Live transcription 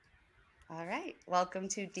All right, welcome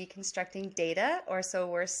to Deconstructing Data, or so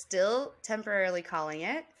we're still temporarily calling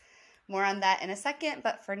it. More on that in a second,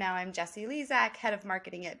 but for now, I'm Jessie Lezak, Head of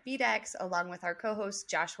Marketing at BDEX, along with our co-host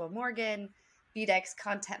Joshua Morgan, BDEX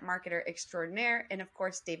Content Marketer Extraordinaire, and of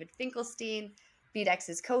course, David Finkelstein,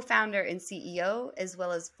 BDEX's co-founder and CEO, as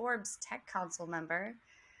well as Forbes Tech Council member.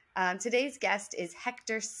 Today's guest is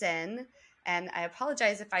Hector Cen, and I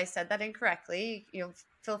apologize if I said that incorrectly. You'll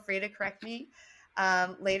feel free to correct me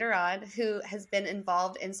later on, who has been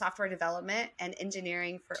involved in software development and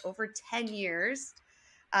engineering for over 10 years.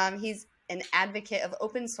 He's an advocate of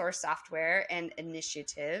open source software and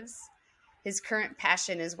initiatives. His current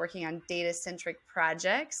passion is working on data-centric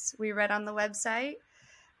projects, we read on the website.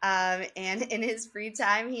 And in his free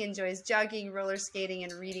time, he enjoys jogging, roller skating,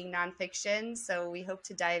 and reading nonfiction. So we hope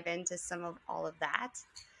to dive into some of all of that.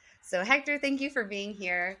 So Hector, thank you for being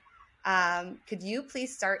here. Could you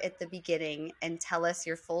please start at the beginning and tell us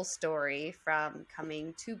your full story from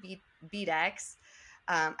coming to BDEX?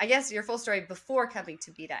 I guess your full story before coming to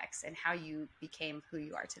BDEX and how you became who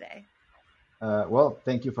you are today. Well,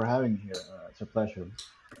 thank you for having me here. It's a pleasure.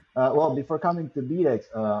 Well, before coming to BDEX,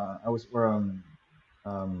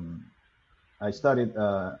 I studied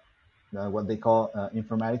what they call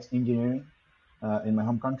informatics engineering in my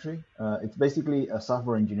home country. It's basically a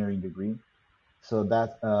software engineering degree. So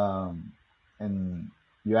that, and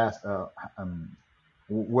you asked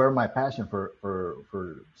where my passion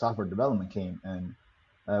for software development came. And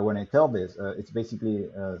when I tell this, it's basically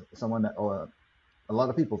someone that a lot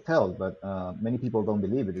of people tell, but many people don't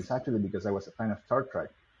believe it. It's actually because I was a fan of Star Trek,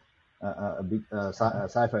 a big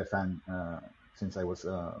sci-fi fan since I was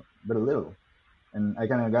very little. And I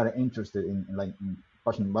kind of got interested in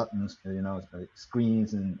pushing buttons, like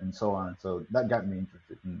screens and so on. So that got me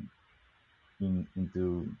interested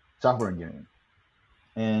into software engineering.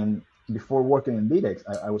 And before working in BDEX,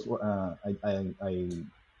 I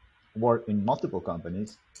worked in multiple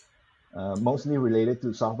companies, mostly related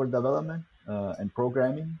to software development and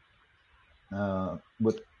programming,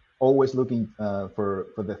 but always looking for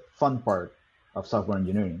the fun part of software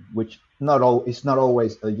engineering, which it's not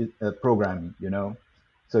always programming,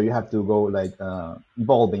 So you have to go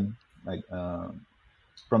evolving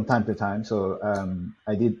from time to time. So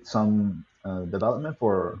I did some development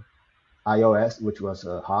for iOS, which was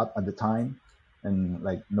hot at the time, and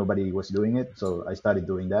nobody was doing it. So I started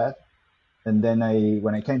doing that. And then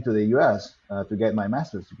when I came to the US to get my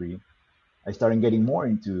master's degree, I started getting more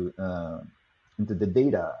into the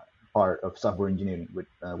data part of software engineering,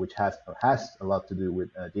 which has a lot to do with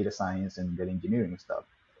data science and data engineering stuff.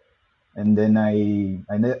 And then I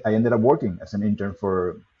ended up working as an intern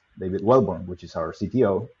for David Wellborn, which is our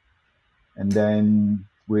CTO. And then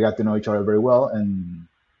we got to know each other very well, and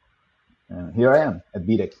here I am at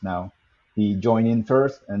BDEX now. He joined in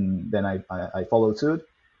first, and then I followed suit,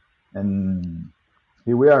 and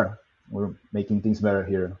here we are. We're making things better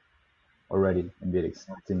here already in BDEX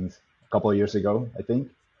since a couple of years ago, I think.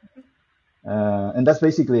 And that's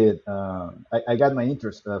basically it. I got my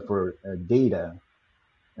interest for data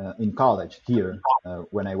in college here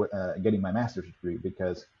when I was getting my master's degree,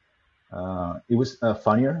 because it was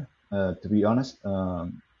funnier, to be honest.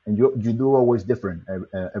 And you do always different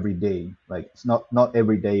every day. Like it's not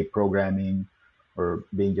every day programming or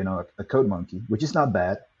being a code monkey, which is not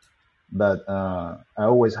bad, but I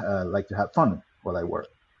always like to have fun while I work.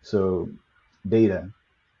 So data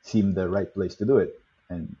seemed the right place to do it,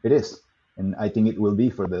 and it is, and I think it will be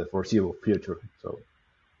for the foreseeable future. So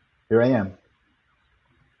here I am.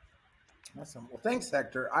 Awesome. Well, thanks,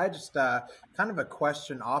 Hector. I just kind of a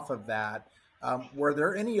question off of that. Were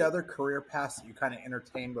there any other career paths that you kind of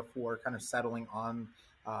entertained before kind of settling on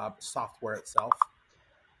software itself?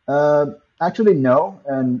 Actually, no.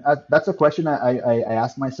 And that's a question I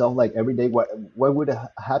ask myself every day. What would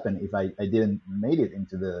happen if I didn't made it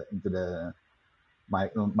into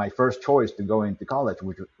my first choice to go into college,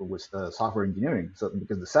 which was software engineering. So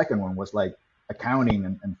because the second one was accounting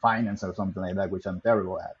and finance or something like that, which I'm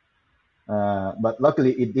terrible at. But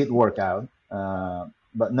luckily it did work out.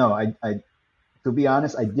 But no, I to be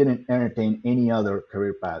honest, I didn't entertain any other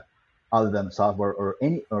career path other than software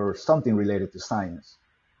or something related to science,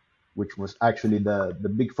 which was actually the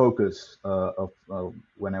big focus of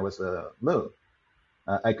when I was little.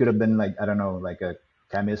 I could have been I don't know, a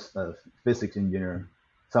chemist, a physics engineer,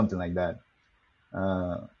 something like that.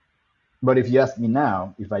 But if you ask me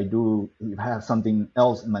now, if I have something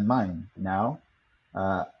else in my mind now,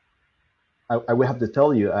 I would have to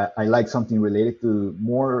tell you I like something related to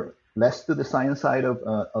less to the science side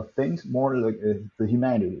of things, more the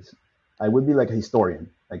humanities. I would be a historian.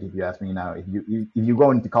 If you ask me now, if you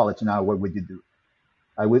go into college now, what would you do?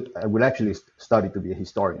 I would actually study to be a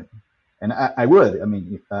historian, and I would. I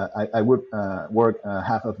mean, if, I would work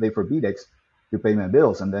half of the day for BDEX to pay my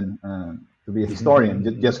bills, and then to be a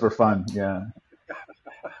historian just for fun. Yeah.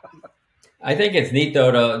 I think it's neat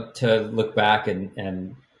though to look back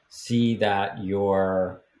and see that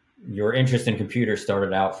your interest in computers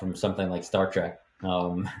started out from something like Star Trek.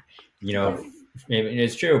 You know,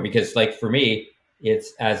 it's true because like for me,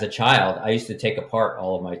 it's as a child, I used to take apart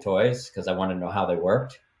all of my toys because I wanted to know how they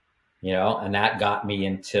worked. You know, and that got me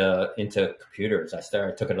into computers. I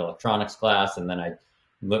took an electronics class, and then I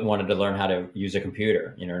wanted to learn how to use a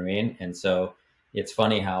computer. You know what I mean? And so it's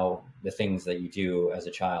funny how the things that you do as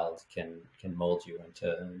a child can mold you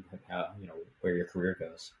into how, where your career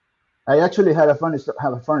goes. I actually have a funny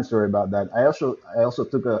story about that. I also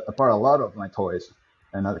took apart a lot of my toys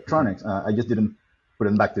and electronics. I just didn't put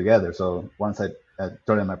them back together. So once I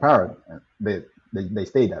turned on my power, they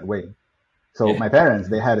stayed that way. So my parents,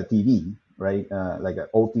 they had a TV, right? Like an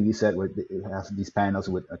old TV set where it has these panels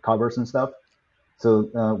with covers and stuff. So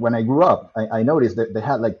when I grew up, I noticed that they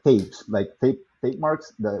had like tapes, like tape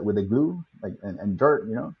marks with the glue, like and dirt,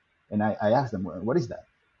 And I asked them, what is that?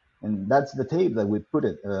 And that's the tape that we put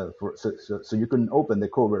it so you can open the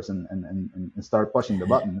covers and start pushing the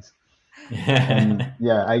buttons. And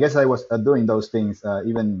yeah, I guess I was doing those things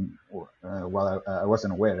even while I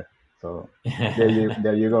wasn't aware. So there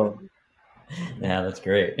you go. Yeah, that's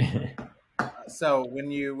great. So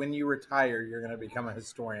when you retire, you're going to become a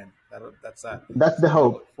historian. That's the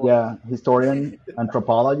hope. Yeah, historian,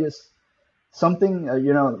 anthropologist. Something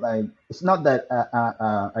like it's not that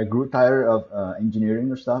I grew tired of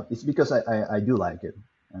engineering or stuff. It's because I do like it,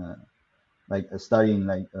 like studying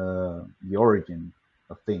like the origin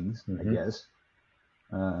of things, I guess.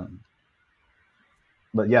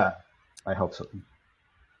 But yeah, I hope so.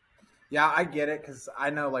 Yeah, I get it because I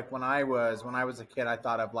know, like when I was a kid, I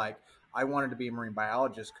thought of like I wanted to be a marine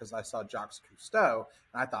biologist because I saw Jacques Cousteau,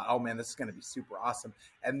 and I thought, oh man, this is going to be super awesome.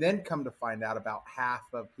 And then come to find out, about half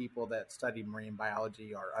of people that study marine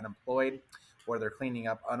biology are unemployed, or they're cleaning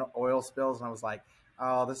up oil spills, and I was like,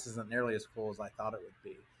 oh, this isn't nearly as cool as I thought it would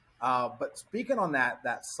be. But speaking on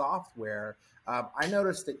that software, I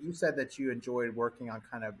noticed that you said that you enjoyed working on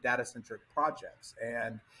kind of data centric projects,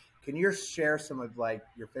 and can you share some of like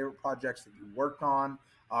your favorite projects that you worked on,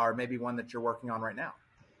 or maybe one that you're working on right now?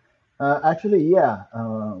 Actually, yeah.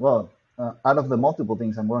 Well, out of the multiple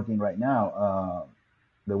things I'm working right now,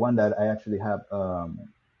 the one that I actually have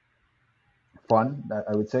fun, that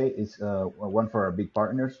I would say, is one for our big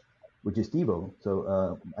partners, which is TiVo.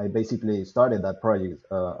 So I basically started that project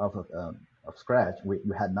off of scratch. We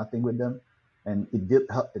had nothing with them, and it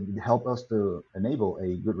helped us to enable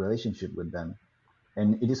a good relationship with them.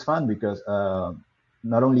 And it is fun because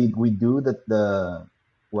not only we do the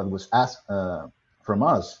what was asked from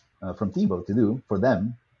us from TiVo to do for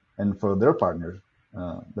them and for their partners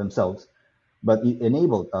themselves, but it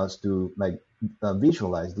enabled us to like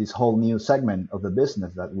visualize this whole new segment of the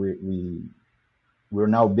business that we're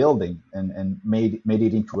now building and made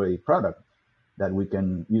it into a product that we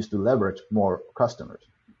can use to leverage more customers.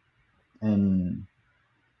 And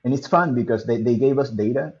it's fun because they gave us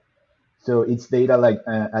data. So it's data like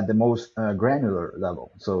at the most granular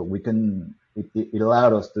level. So it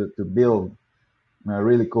allowed us to build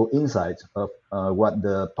really cool insights of what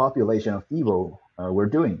the population of TiVo were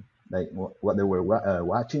doing, like what they were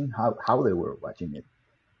watching, how they were watching it.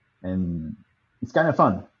 And it's kind of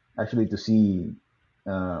fun actually to see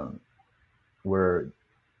where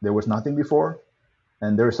there was nothing before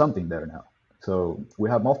and there's something there now. So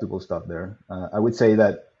we have multiple stuff there. I would say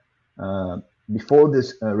that before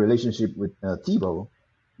this relationship with TiVo,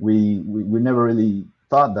 we never really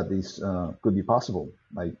thought that this could be possible,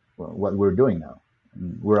 like what we're doing now.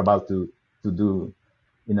 And we're about to do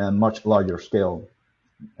in a much larger scale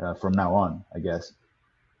from now on, I guess.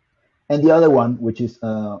 And the other one, which is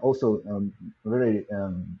also very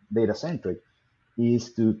data centric,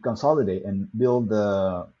 is to consolidate and build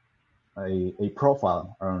a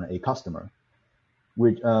profile around a customer,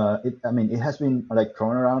 which it has been like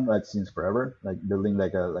thrown around like since forever, like building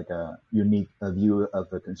like a unique view of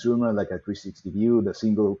the consumer, like a 360 view, the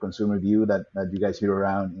single consumer view that you guys hear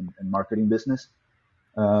around in marketing business.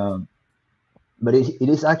 But it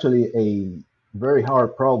is actually a very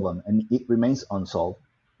hard problem, and it remains unsolved.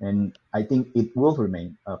 And I think it will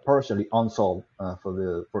remain partially unsolved for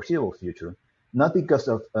the foreseeable future, not because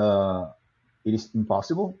of it is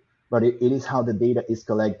impossible, but it is how the data is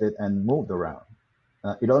collected and moved around.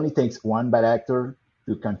 It only takes one bad actor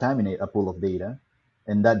to contaminate a pool of data,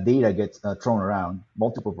 and that data gets thrown around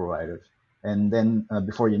multiple providers, and then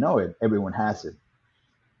before you know it, everyone has it.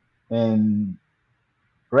 And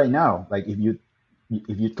right now, like if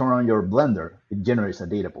you turn on your blender, it generates a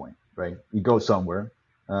data point, right? It goes somewhere.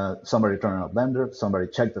 Somebody turned on a blender. Somebody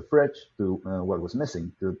checked the fridge to what was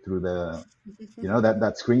missing through the,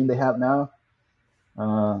 that screen they have now.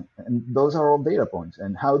 And those are all data points.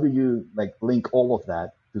 And how do you like link all of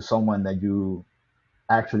that to someone that you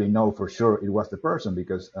actually know for sure it was the person?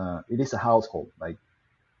 Because it is a household. Like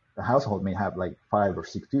the household may have like 5 or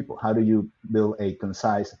 6 people. How do you build a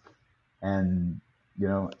concise and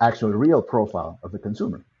actual real profile of the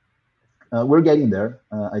consumer? We're getting there.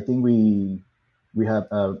 I think we have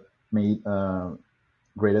made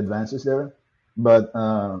great advances there, but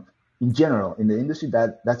in general, in the industry,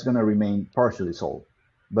 that's going to remain partially solved.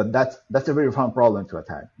 But that's a very fun problem to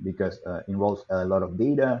attack because it involves a lot of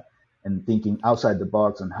data and thinking outside the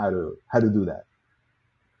box on how to do that.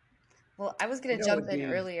 Well, I was going to jump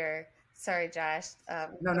in earlier. Sorry, Josh.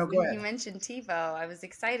 No, go ahead. You mentioned TiVo. I was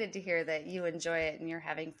excited to hear that you enjoy it and you're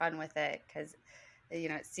having fun with it because,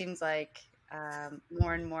 it seems like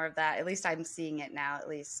more and more of that, at least I'm seeing it now, at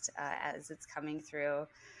least as it's coming through.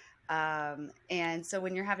 And so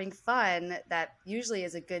when you're having fun, that usually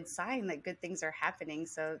is a good sign that good things are happening.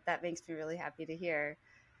 So that makes me really happy to hear.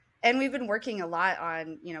 And we've been working a lot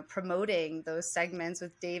on, promoting those segments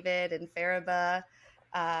with David and Fariba.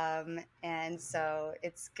 And so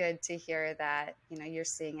it's good to hear that, you're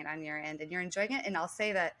seeing it on your end and you're enjoying it. And I'll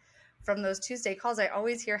say that from those Tuesday calls, I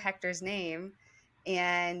always hear Hector's name.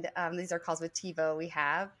 And these are calls with TiVo we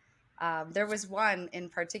have. There was one in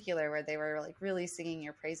particular where they were like really singing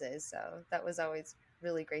your praises. So that was always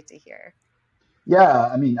really great to hear. Yeah,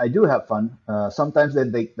 I mean, I do have fun. Sometimes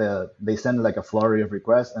they send like a flurry of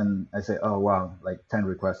requests, and I say, oh wow, like 10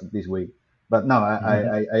 requests this week. But no,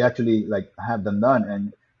 I actually like have them done,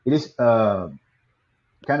 and it is kind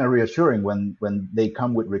of reassuring when they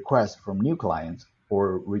come with requests from new clients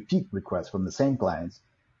or repeat requests from the same clients,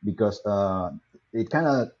 because it kind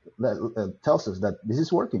of tells us that this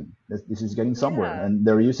is working, this is getting somewhere, and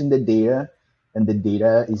they're using the data, and the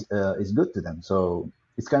data is good to them. So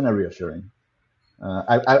it's kind of reassuring.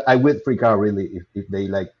 I would freak out really if they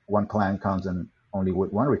like one client comes and only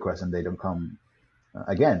with one request and they don't come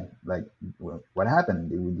again. Like, well, what happened?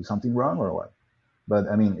 Did we do something wrong or what? But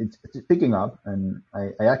I mean, it's picking up, and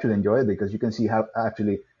I actually enjoy it because you can see how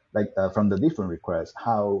actually like from the different requests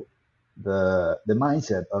how the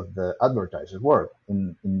mindset of the advertisers work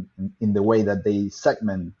in the way that they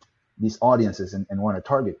segment these audiences and want to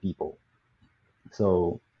target people.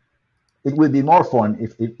 So it would be more fun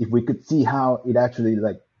if we could see how it actually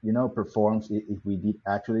performs if we did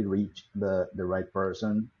actually reach the right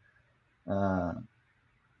person.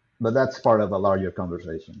 But that's part of a larger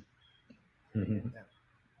conversation. Mm-hmm. Yeah.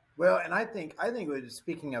 Well, and I think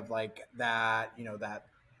speaking of like that, that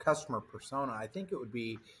customer persona, I think it would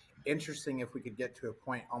be interesting if we could get to a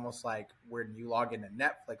point almost like when you log into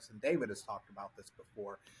Netflix, and David has talked about this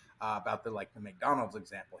before, about the McDonald's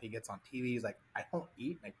example. He gets on TV, he's like, I don't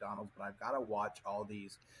eat McDonald's, but I've got to watch all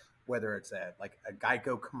these, whether it's a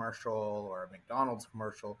Geico commercial or a McDonald's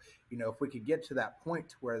commercial. If we could get to that point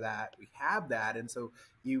to where that we have that, and so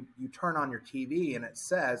you turn on your TV and it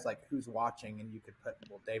says like who's watching, and you could put,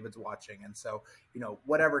 well, David's watching, and so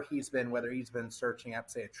whatever whether he's been searching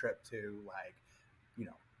up, say, a trip to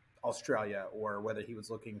Australia, or whether he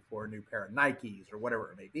was looking for a new pair of Nikes or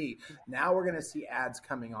whatever it may be. Now we're going to see ads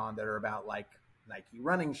coming on that are about like Nike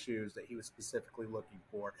running shoes that he was specifically looking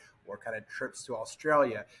for, or kind of trips to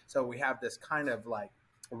Australia. So we have this kind of like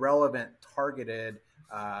relevant, targeted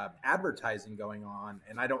advertising going on.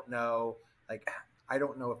 And I don't know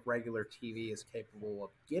if regular TV is capable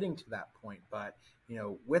of getting to that point, but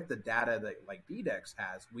with the data that like BDEX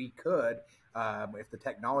has, we could, if the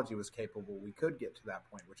technology was capable, we could get to that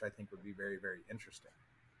point, which I think would be very, very interesting.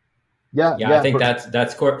 Yeah, I think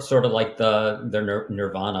that's sort of like the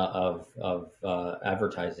nirvana of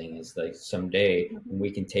advertising, is like someday we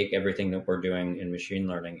can take everything that we're doing in machine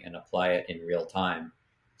learning and apply it in real time,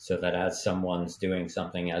 so that as someone's doing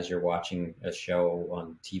something, as you're watching a show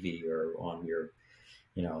on TV or on your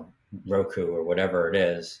Roku or whatever it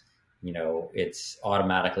is, it's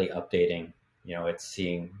automatically updating, it's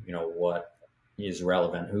seeing, what is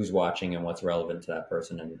relevant, who's watching and what's relevant to that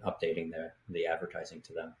person, and updating the advertising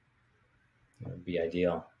to them. It would be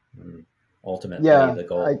ideal. Ultimately, the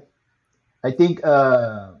goal. I think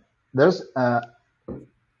there's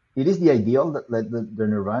it is the ideal, that the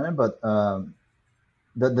nirvana, but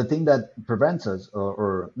the thing that prevents us,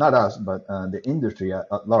 or not us, but the industry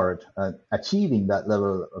at large, achieving that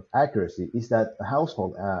level of accuracy, is that a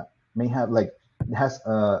household may have has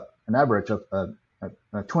an average of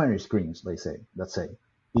 20 screens. Let's say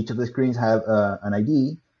each of the screens have an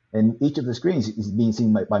ID, and each of the screens is being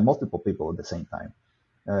seen by multiple people at the same time.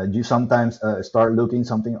 You sometimes start looking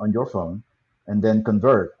something on your phone and then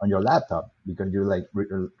convert on your laptop because you're like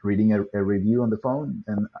reading a review on the phone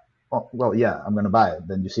and, oh, well, yeah, I'm going to buy it.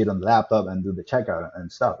 Then you sit on the laptop and do the checkout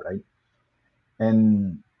and stuff, right?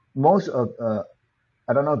 And most of,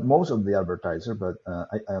 I don't know most of the advertiser, but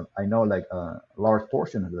I know like a large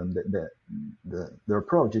portion of them, their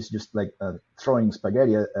approach is just like throwing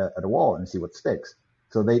spaghetti at a wall and see what sticks.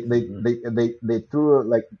 So they throw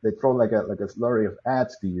like a slurry of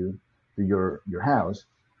ads to you, to your house,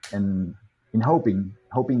 and in hoping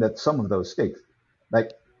that some of those stick.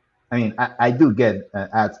 Like, I mean, I do get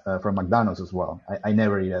ads from McDonald's as well. I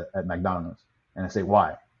never eat at McDonald's, and I say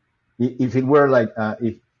why. If it were like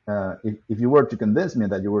if you were to convince me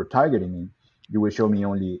that you were targeting me, you would show me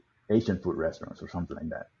only Asian food restaurants or something like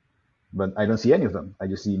that. But I don't see any of them. I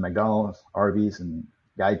just see McDonald's, Arby's, and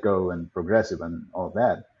Geico and Progressive and all of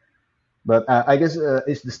that. But I guess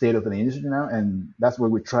it's the state of the industry now, and that's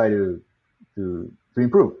what we try to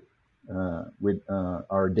improve with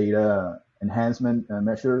our data enhancement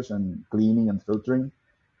measures and cleaning and filtering,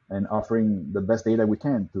 and offering the best data we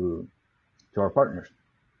can to our partners.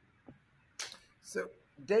 So,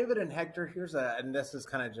 David and Hector, and this is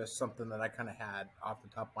kind of just something that I kind of had off the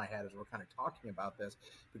top of my head as we're kind of talking about this,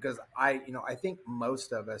 because I think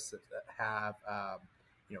most of us have,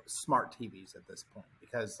 smart TVs at this point,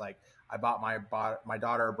 because like I bought my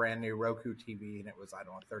daughter a brand new Roku TV, and it was, I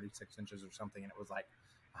don't know, 36 inches or something, and it was like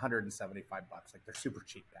 $175. Like, they're super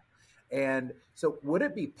cheap now. And so would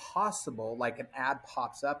it be possible, like an ad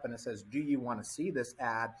pops up and it says, do you want to see this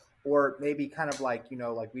ad? Or maybe kind of like,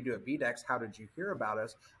 like we do at BDEX, how did you hear about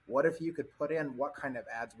us? What if you could put in what kind of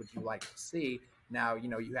ads would you like to see? Now,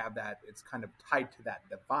 you have that, it's kind of tied to that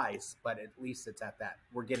device, but at least it's at that,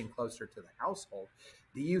 we're getting closer to the household.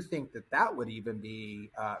 Do you think that would even be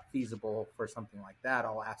feasible for something like that?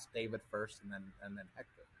 I'll ask David first and then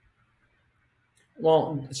Hector.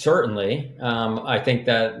 Well, certainly. I think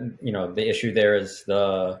that, the issue there is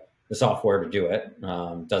the software to do it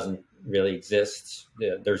doesn't really exist.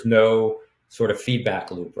 There's no sort of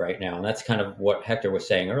feedback loop right now. And that's kind of what Hector was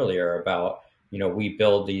saying earlier about, we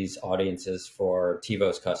build these audiences for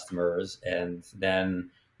TiVo's customers, and then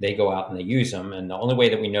they go out and they use them. And the only way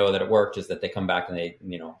that we know that it worked is that they come back and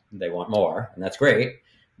they want more, and that's great.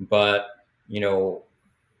 But,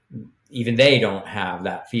 even they don't have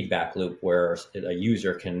that feedback loop where a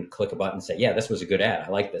user can click a button and say, yeah, this was a good ad. I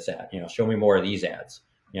like this ad. Show me more of these ads.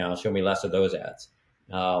 Show me less of those ads.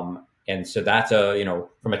 And so that's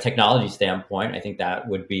from a technology standpoint, I think that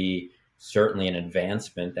would be certainly an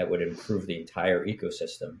advancement that would improve the entire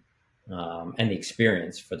ecosystem and the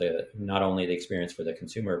experience for not only the experience for the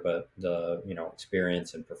consumer, but the,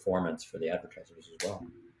 experience and performance for the advertisers as well.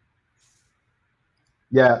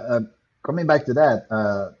 Yeah, coming back to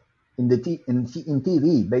that, in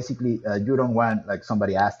TV, basically, you don't want like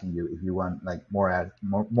somebody asking you if you want like more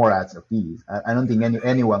ads of these. I don't think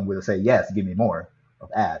anyone will say yes, give me more of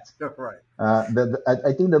ads. Right.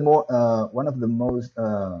 I think the more one of the most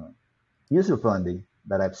user friendly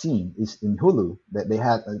that I've seen is in Hulu, that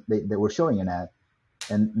they were showing an ad,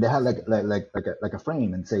 and they had like a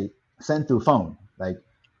frame and say send to phone. Like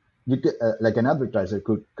you could like an advertiser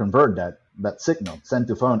could convert that signal send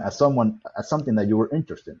to phone as something that you were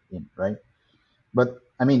interested in, right? But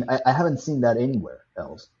I mean, I haven't seen that anywhere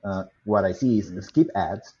else. What I see is skip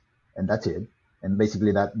ads, and that's it. And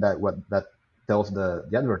basically that tells the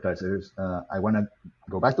advertisers, I want to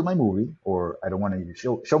go back to my movie, or I don't want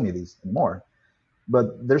to show me these anymore.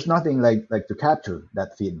 But there's nothing like to capture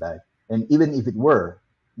that feedback. And even if it were,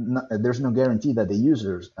 there's no guarantee that the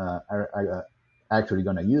users are actually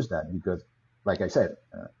going to use that, because, like I said,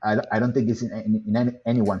 I don't think it's in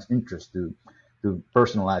anyone's interest to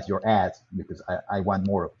personalize your ads, because I want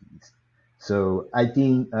more of these. So I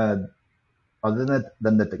think other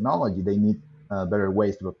than the technology, they need better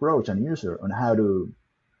ways to approach a user on how to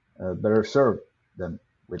better serve them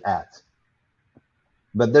with ads.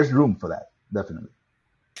 But there's room for that, definitely.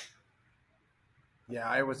 Yeah,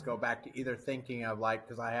 I always go back to either thinking of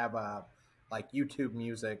because I have like YouTube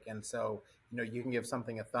music, and so you can give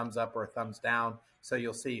something a thumbs up or a thumbs down, so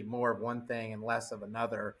you'll see more of one thing and less of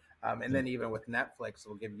another. And then even with Netflix,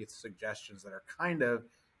 it'll give you suggestions that are kind of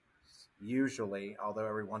usually, although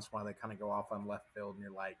every once in a while they kind of go off on left field, and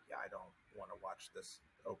you're like, yeah, I don't want to watch this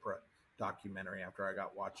Oprah documentary after I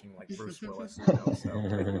got watching like Bruce Willis, so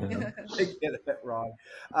they get it wrong.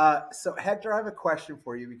 So Hector, I have a question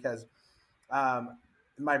for you, because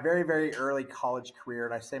my very, very early college career,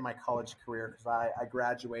 and I say my college career because I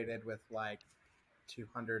graduated with like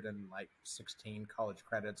 216 college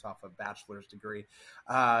credits off a bachelor's degree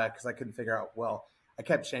because I couldn't figure out. Well, I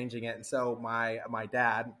kept changing it, and so my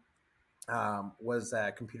dad was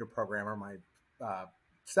a computer programmer. My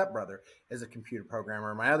stepbrother is a computer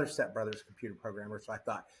programmer. My other stepbrother's a computer programmer. So I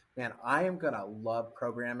thought, man, I am gonna love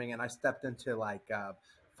programming, and I stepped into like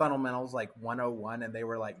fundamentals like 101, and they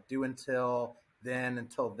were like do until then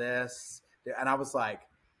until this, and I was like,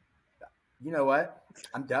 you know what?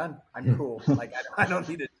 I'm done. I'm cool. Like I don't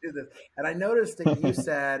need to do this. And I noticed that you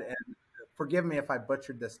said, and forgive me if I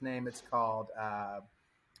butchered this name. It's called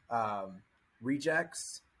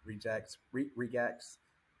regex.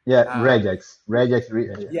 Yeah, regex.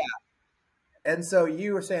 Yeah. And so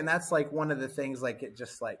you were saying that's like one of the things, like it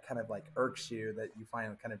just like kind of like irks you that you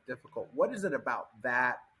find kind of difficult. What is it about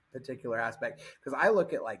that particular aspect? Because I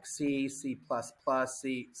look at like C, C++,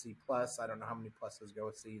 C, C+. I don't know how many pluses go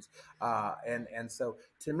with C's. And so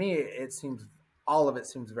to me, it seems all of it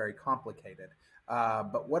seems very complicated.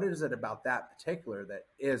 But what is it about that particular that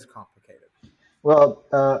is complicated? Well,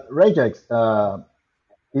 regex,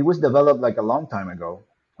 it was developed like a long time ago,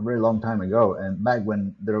 a very long time ago, and back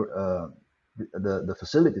when the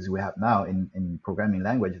facilities we have now in programming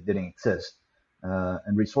languages didn't exist,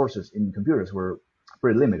 and resources in computers were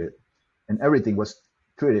pretty limited, and everything was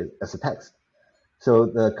treated as a text. So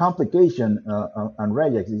the complication on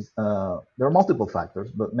regex is there are multiple factors,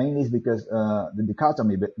 but mainly is because the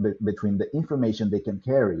dichotomy between the information they can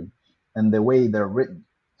carry and the way they're written.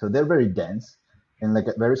 So they're very dense, and like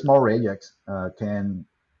a very small regex can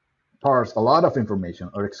parse a lot of information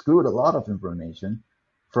or exclude a lot of information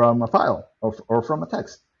from a file or from a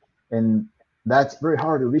text. And that's very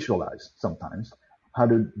hard to visualize sometimes, how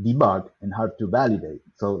to debug and how to validate.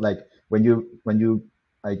 So like when you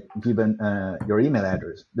like given your email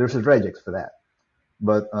address, there's a regex for that.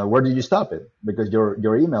 But where did you stop it? Because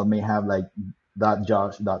your email may have like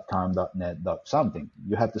 .josh.com, .net, something.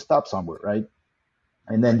 You have to stop somewhere, right?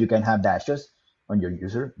 And then you can have dashes on your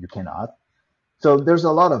user. You cannot. So there's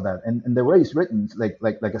a lot of that, and the way it's written, is like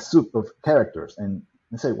a soup of characters, and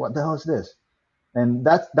say, what the hell is this? And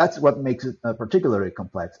that's what makes it particularly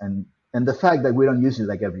complex, and the fact that we don't use it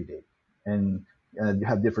like every day, and you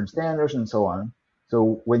have different standards and so on.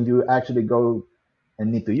 So when you actually go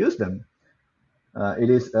and need to use them, it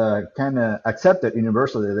is kind of accepted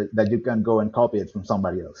universally that you can go and copy it from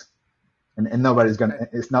somebody else, and nobody's gonna.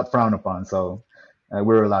 It's not frowned upon, so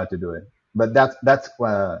we're allowed to do it. But that's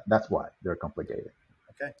why they're complicated.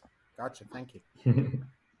 Okay, gotcha. Thank you.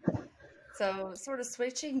 So, sort of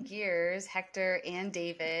switching gears, Hector and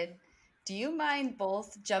David, do you mind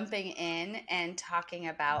both jumping in and talking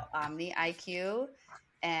about Omni IQ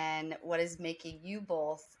and what is making you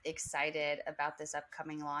both excited about this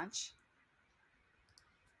upcoming launch?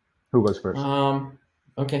 Who goes first?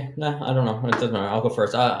 Okay, no, I don't know. It doesn't matter. I'll go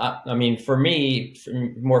first. I mean, for me,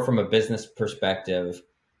 more from a business perspective,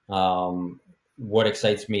 what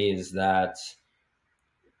excites me is that,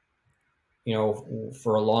 you know,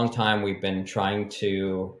 for a long time, we've been trying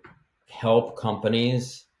to help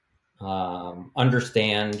companies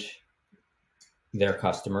understand their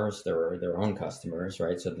customers, their own customers,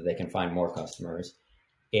 right? So that they can find more customers.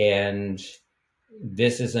 And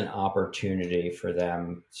this is an opportunity for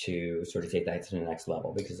them to sort of take that to the next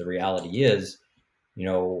level, because the reality is, you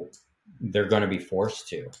know, they're going to be forced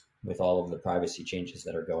to, with all of the privacy changes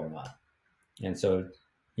that are going on. And so,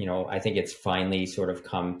 you know, I think it's finally sort of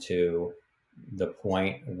come to the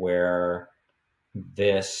point where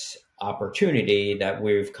this opportunity that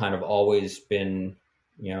we've kind of always been,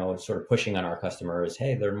 you know, sort of pushing on our customers,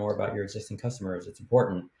 hey, learn more about your existing customers, it's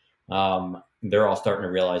important. They're all starting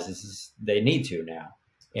to realize they need to now.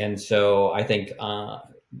 And so I think,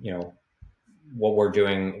 you know, what we're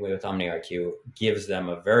doing with Omni IQ gives them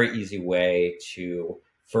a very easy way to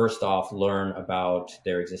first off learn about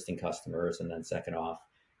their existing customers, and then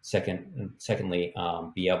secondly,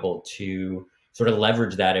 be able to sort of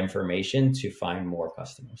leverage that information to find more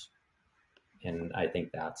customers. And I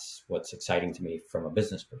think that's what's exciting to me from a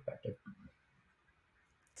business perspective.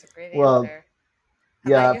 It's a great answer.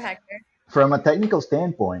 How about you, Hector? From a technical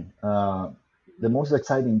standpoint, the most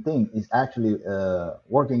exciting thing is actually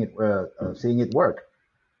seeing it work,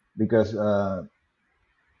 because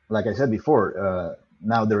like I said before,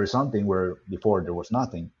 now there is something where before there was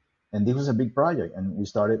nothing, and this was a big project, and we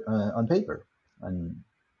started on paper and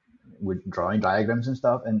with drawing diagrams and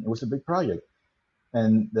stuff, and it was a big project.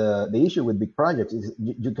 And the issue with big projects is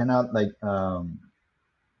you cannot like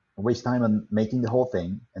waste time on making the whole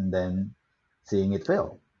thing and then seeing it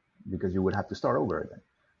fail, because you would have to start over again.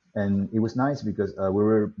 And it was nice because we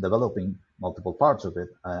were developing multiple parts of it.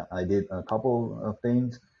 I did a couple of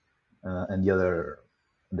things, and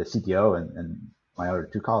the CTO and my other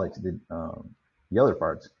two colleagues did the other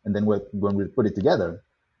parts. And then when we put it together,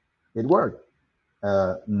 it worked.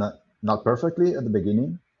 Not perfectly at the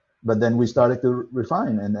beginning, but then we started to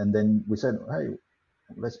refine, and then we said, hey,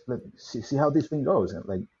 let's see how this thing goes. And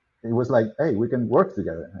like it was like, hey, we can work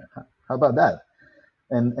together. How about that?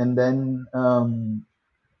 And then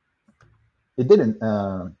it didn't.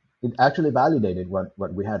 It actually validated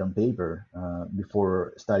what we had on paper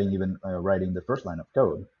before starting even writing the first line of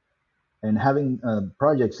code. And having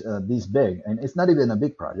projects this big, and it's not even a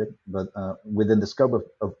big project, but within the scope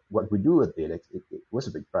of what we do at BDEX, it was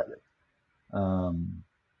a big project. Um,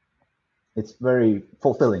 it's very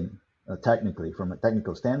fulfilling technically from a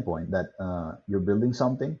technical standpoint that you're building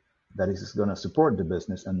something that is going to support the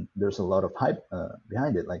business, and there's a lot of hype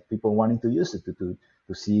behind it, like people wanting to use it to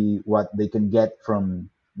see what they can get from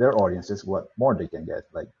their audiences, what more they can get.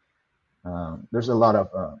 Like there's a lot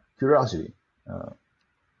of curiosity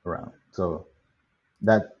around, so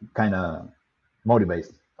that kind of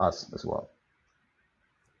motivates us as well.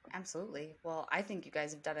 Absolutely. Well, I think you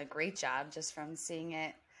guys have done a great job just from seeing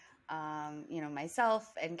it,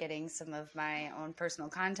 myself and getting some of my own personal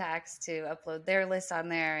contacts to upload their lists on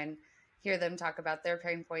there and hear them talk about their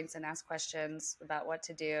pain points and ask questions about what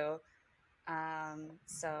to do.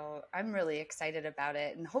 So I'm really excited about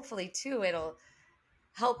it. And hopefully, too, it'll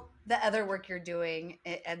help the other work you're doing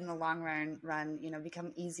in the long run,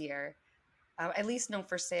 become easier. At least know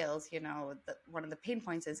for sales, one of the pain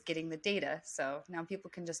points is getting the data. So now people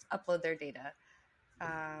can just upload their data.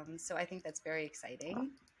 So I think that's very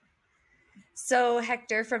exciting. So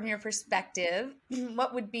Hector, from your perspective,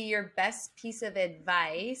 what would be your best piece of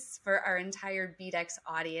advice for our entire BDEX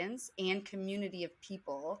audience and community of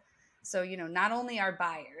people? So, not only our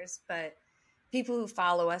buyers, but people who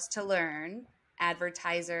follow us to learn,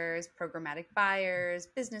 advertisers, programmatic buyers,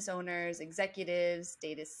 business owners, executives,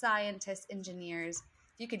 data scientists, engineers.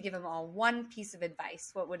 If you could give them all one piece of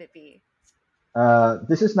advice, what would it be?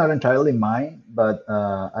 This is not entirely mine, but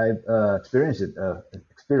I've experienced it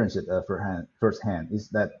firsthand. Is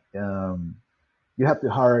that you have to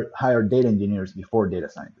hire data engineers before data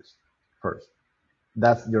scientists first.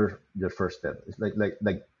 That's your first step. It's like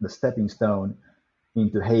the stepping stone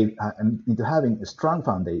into having strong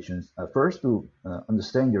foundations. First to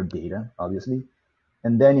understand your data, obviously,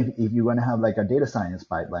 and then if you want to have like a data science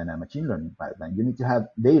pipeline, a machine learning pipeline, you need to have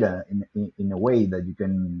data in a way that you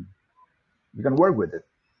can work with it.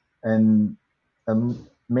 And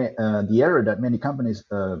the error that many companies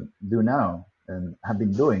do now and have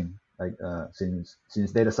been doing, like since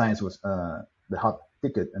data science was the hot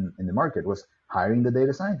ticket in the market, was hiring the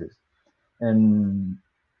data scientists. And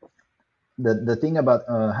the thing about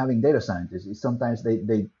having data scientists is sometimes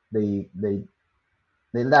they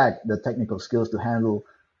lack the technical skills to handle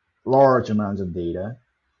large amounts of data,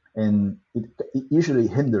 and it usually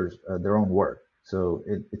hinders their own work. So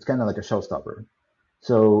it's kind of like a showstopper.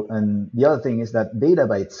 So, and the other thing is that data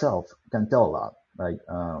by itself can tell a lot. Like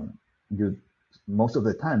you, most of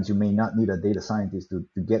the times you may not need a data scientist to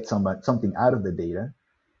get something out of the data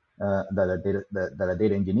that a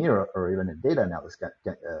data engineer or even a data analyst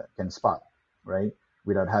can spot, right?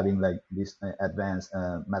 Without having like this advanced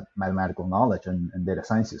mathematical knowledge and data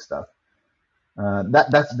science stuff.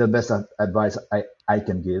 That's the best advice I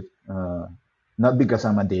can give. Not because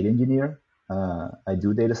I'm a data engineer. I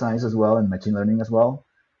do data science as well and machine learning as well.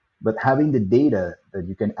 But having the data that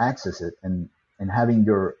you can access it and having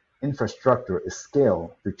your infrastructure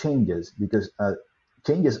scale to changes, because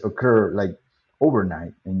changes occur like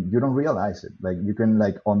overnight and you don't realize it. Like you can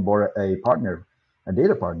like onboard a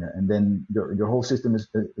data partner, and then your whole system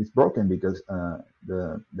is broken because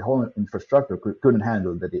the whole infrastructure couldn't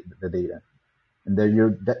handle the data, and then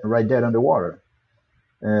you're right dead underwater.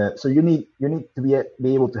 So you need to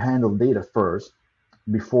be able to handle data first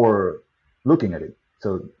before looking at it.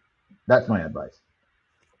 So that's my advice.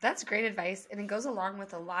 That's great advice, and it goes along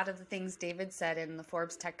with a lot of the things David said in the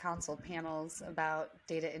Forbes Tech Council panels about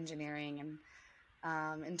data engineering,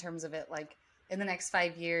 and in terms of it, like in the next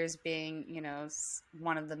 5 years being,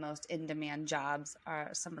 one of the most in-demand jobs are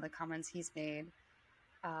some of the comments he's made.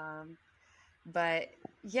 But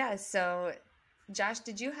yeah, so Josh,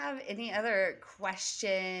 did you have any other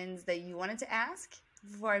questions that you wanted to ask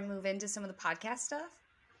before I move into some of the podcast stuff?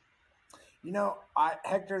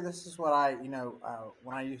 Hector, this is what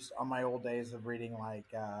when I used on my old days of reading like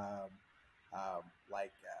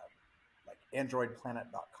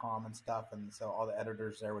AndroidPlanet.com and stuff, and so all the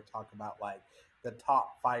editors there would talk about like the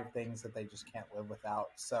top 5 things that they just can't live without.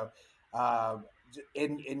 So,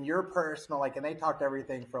 in your personal and they talked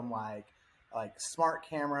everything from like like smart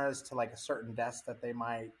cameras to like a certain desk that they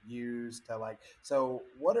might use to like. So,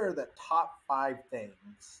 what are the top 5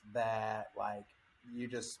 things that like you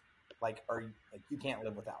just like are like you can't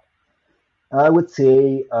live without? I would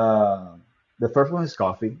say the first one is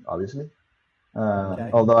coffee, obviously. Okay.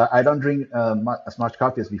 Although I don't drink as much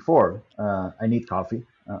coffee as before, I need coffee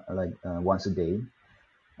once a day.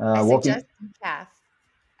 I Walking, suggest decaf.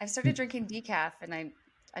 I've started drinking decaf, and I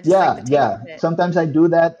just like yeah, the taste yeah. of it. Sometimes I do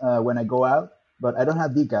that when I go out, but I don't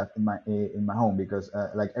have decaf in my home because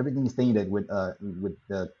like everything is tainted with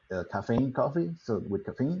the caffeine coffee, so with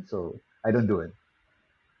caffeine, so I don't do it.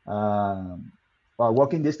 Um, well,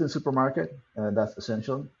 walking distance supermarket, that's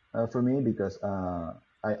essential for me because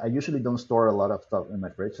I usually don't store a lot of stuff in my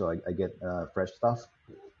fridge, so I get fresh stuff.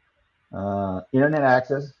 Internet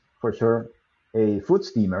access for sure. A food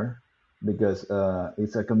steamer because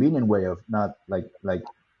it's a convenient way of not like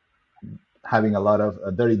having a lot of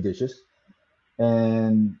dirty dishes.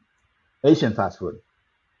 And Asian fast food.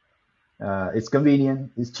 It's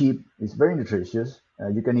convenient, it's cheap, it's very nutritious.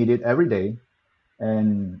 You can eat it every day,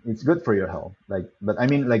 and it's good for your health. Like, but I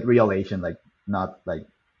mean, like real Asian, like not like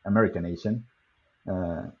American Asian.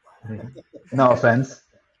 Uh, no offense.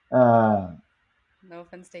 Uh, No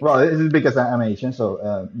offense well, taken. this is because I'm Asian, so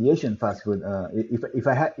the Asian fast food.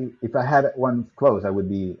 If I had one close, I would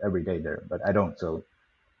be every day there, but I don't. So,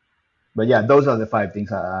 but yeah, those are the 5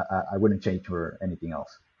 things I wouldn't change for anything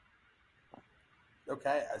else.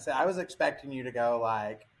 Okay. So I was expecting you to go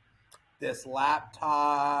like this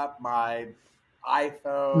laptop, my No,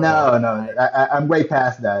 iPhone, no, my I'm way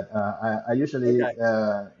past that. I usually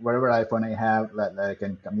okay. whatever iPhone I have that I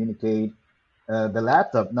can communicate. The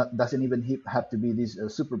laptop doesn't even have to be this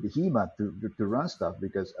super behemoth to run stuff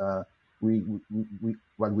because we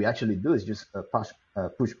what we actually do is just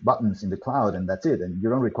push buttons in the cloud and that's it. And you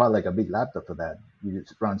don't require like a big laptop for that. You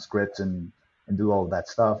just run scripts and do all that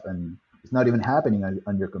stuff, and it's not even happening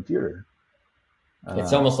on your computer.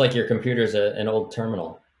 It's Uh, almost like your computer's an old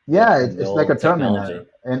terminal Yeah, with the it's like a old terminal, technology.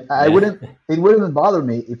 and Yeah. it wouldn't bother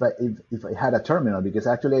me if I had a terminal because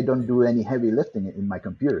actually I don't do any heavy lifting in my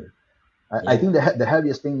computer. I Yeah. think the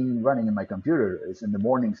heaviest thing running in my computer is in the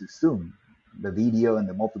mornings is Zoom, the video and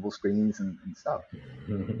the multiple screens and stuff,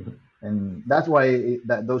 and that's why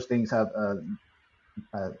that those things have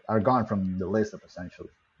are gone from the list of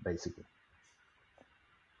essentials basically.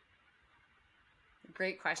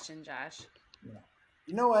 Great question, Josh. Yeah.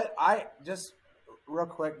 You know what? I just real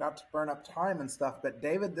quick, not to burn up time and stuff, but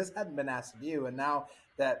David, this hadn't been asked of you, and now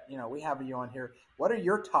that we have you on here, what are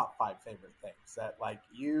your top 5 favorite things that like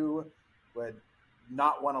you would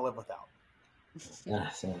not want to live without?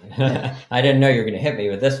 I didn't know you were going to hit me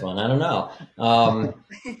with this one. I don't know.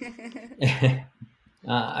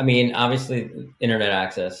 I mean, obviously, internet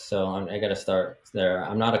access. So I got to start there.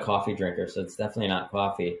 I'm not a coffee drinker, so it's definitely not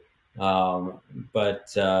coffee.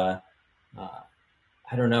 But I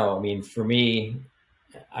don't know. I mean, for me,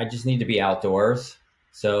 I just need to be outdoors.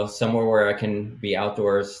 So somewhere where I can be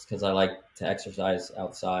outdoors because I like to exercise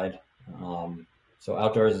outside. Um, so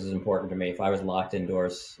outdoors is important to me. If I was locked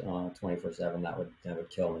indoors 24/7, that would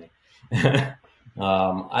kill me.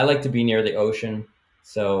 I like to be near the ocean,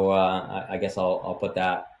 so I guess I'll put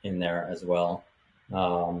that in there as well.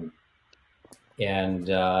 Um, and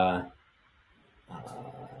uh,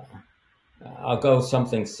 I'll go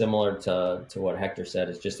something similar to what Hector said.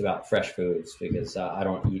 It's just about fresh foods because I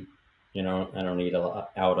don't eat, I don't eat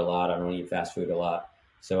out a lot. I don't eat fast food a lot.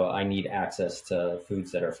 So I need access to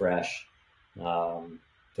foods that are fresh.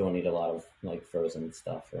 Don't eat a lot of like frozen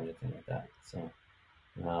stuff or anything like that. So,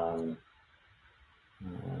 um,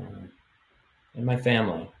 uh, and my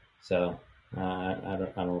family. So I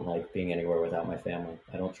don't like being anywhere without my family.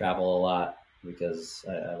 I don't travel a lot because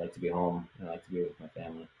I like to be home. I like to be with my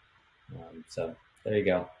family. So there you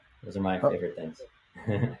go. Those are my Oh, favorite things.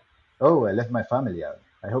 oh, I left my family out.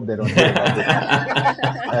 I hope they don't hear about this.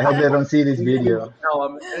 I hope they don't see this We won't video. tell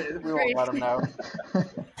them. We won't let them know.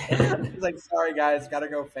 He's like, sorry guys, gotta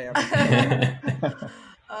go, fam.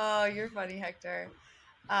 Oh, you're funny, Hector.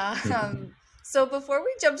 So before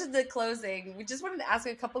we jump to the closing, we just wanted to ask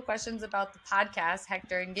a couple questions about the podcast,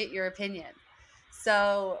 Hector, and get your opinion.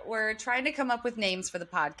 So we're trying to come up with names for the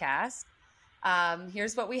podcast.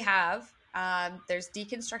 Here's what we have. There's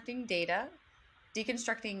deconstructing data,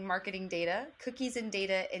 deconstructing marketing data, cookies and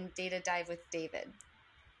data dive with David.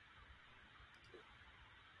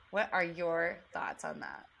 What are your thoughts on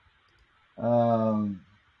that?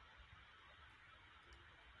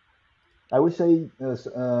 I would say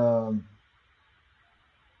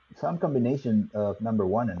some combination of number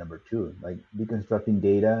one and number two, like deconstructing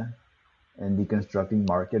data and deconstructing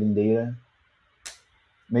marketing data.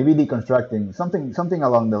 maybe deconstructing something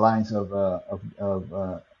along the lines of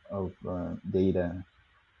data.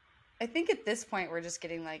 I think at this point we're just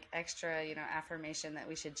getting like extra, affirmation that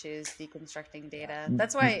we should choose deconstructing data.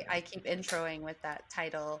 That's why I keep introing with that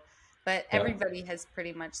title, but Yeah. everybody has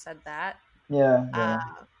pretty much said that. Yeah,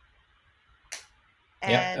 Yeah,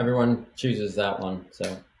 And everyone chooses that one.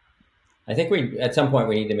 So I think at some point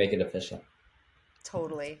we need to make it official.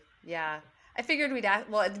 totally. Yeah. I figured we'd ask,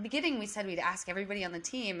 well, at the beginning we said we'd ask everybody on the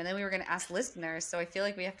team, and then we were going to ask listeners. So I feel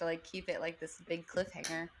like we have to like keep it like this big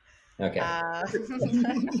cliffhanger. Okay. Uh,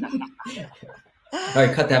 All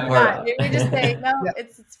right, cut that part out. Maybe we just say, no, Yeah.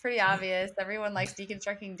 it's pretty obvious. Everyone likes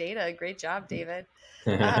deconstructing data. Great job, David.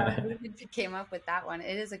 We came up with that one.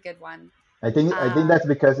 It is a good one. I think that's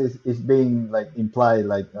because it's being like implied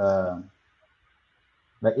like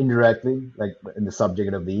indirectly, like in the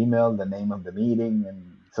subject of the email, the name of the meeting,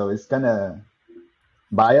 and so it's kind of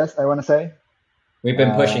biased, I want to say. We've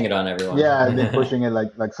been pushing it on everyone. Yeah, I've been pushing it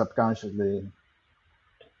like subconsciously.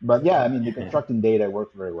 But yeah, I mean, deconstructing data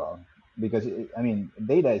works very well because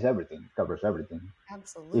data is everything, covers everything.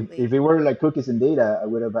 Absolutely. If it were like cookies and data, I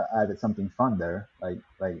would have added something fun there, like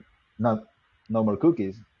not no more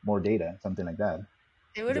cookies, more data, something like that.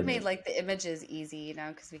 It would have made like the images easy,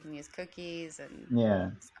 because we can use cookies and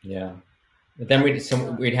yeah. But then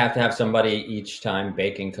we'd have to have somebody each time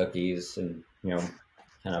baking cookies and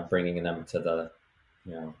kind of bringing them to the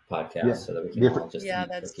podcast so that we can all just eat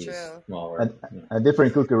that's cookies true. while we're a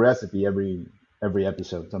different cookie recipe every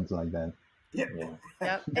episode, something like that. Yeah.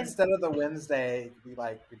 Yep. Instead of the Wednesday, we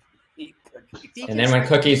eat cookies. And then when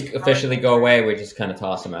cookies officially go away, we just kind of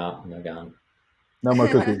toss them out and they're gone. No more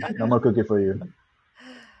cookies. No more cookie for you.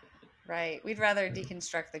 Right. We'd rather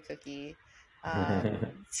deconstruct the cookie.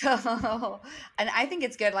 So, and I think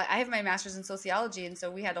it's good. Like, I have my master's in sociology, and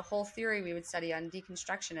so we had a whole theory we would study on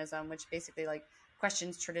deconstructionism, which basically like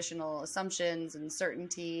questions traditional assumptions and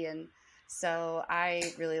certainty. And so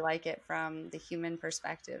I really like it from the human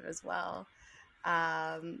perspective as well.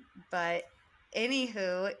 But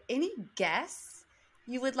anywho, any guests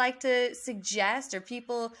you would like to suggest, or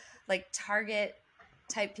people like target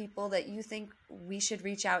type people that you think we should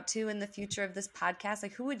reach out to in the future of this podcast?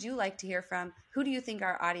 Like, who would you like to hear from? Who do you think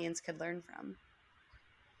our audience could learn from?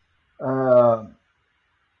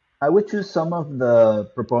 I would choose some of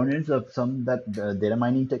the proponents of some data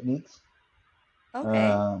mining techniques.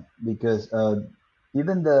 Okay. Because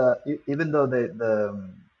even though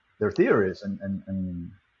their theories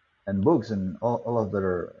and books and all of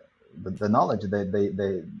the knowledge they've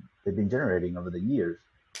been generating over the years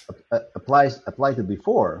apply to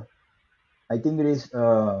before, I think it is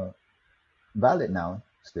valid now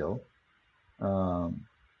still. But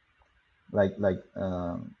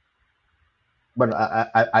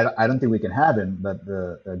I don't think we can have him. But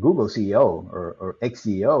the Google CEO or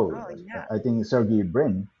ex-CEO, I think Sergey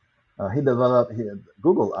Brin, he developed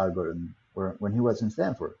Google algorithm when he was in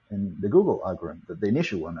Stanford, and the Google algorithm, the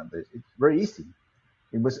initial one of this, it's very easy.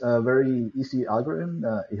 It was a very easy algorithm.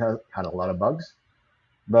 It had a lot of bugs,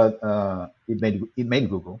 but it made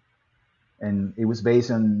Google, and it was based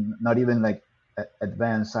on not even like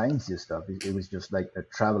advanced sciencey stuff. It was just like a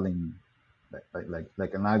traveling,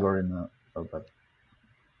 like an algorithm of a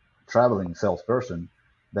traveling salesperson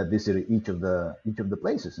that visited each of the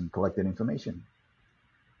places and collected information,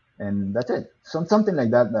 and that's it. Something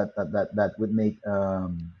like that would make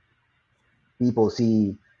people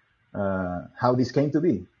see how this came to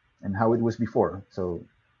be and how it was before. So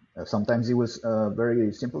sometimes it was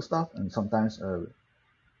very simple stuff, and sometimes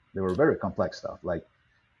there were very complex stuff like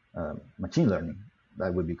machine learning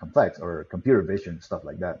that would be complex, or computer vision, stuff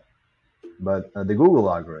like that. But the Google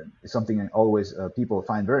algorithm is something that always people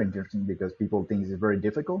find very interesting because people think it's very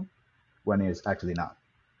difficult when it's actually not.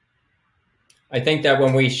 I think that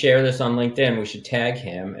when we share this on LinkedIn, we should tag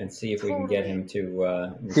him and see if we can get him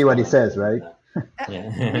to see what he says, right? Yeah,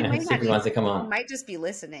 see if he wants to come on. He might just be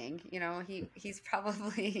listening. He's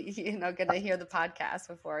probably going to hear the podcast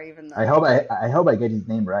before even. I hope I get his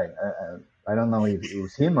name right. I don't know if it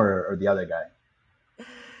was him or the other guy.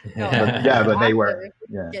 No, but they were.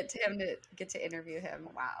 Yeah. Get to interview him.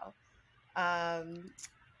 Wow.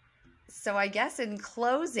 So I guess in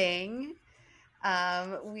closing,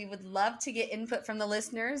 we would love to get input from the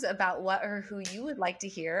listeners about what or who you would like to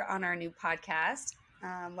hear on our new podcast,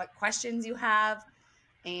 what questions you have,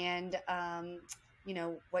 and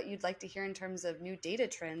what you'd like to hear in terms of new data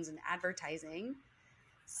trends and advertising.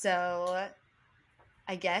 So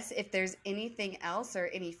I guess if there's anything else or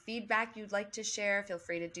any feedback you'd like to share, feel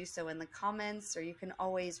free to do so in the comments, or you can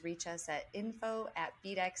always reach us at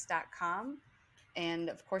info@bdex.com. And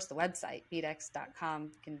of course, the website,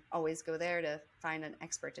 bdex.com. You can always go there to find an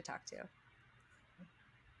expert to talk to.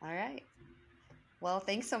 All right. Well,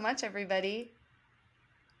 thanks so much, everybody.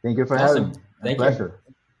 Thank you for Awesome. having me. A Thank you. pleasure.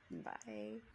 Bye.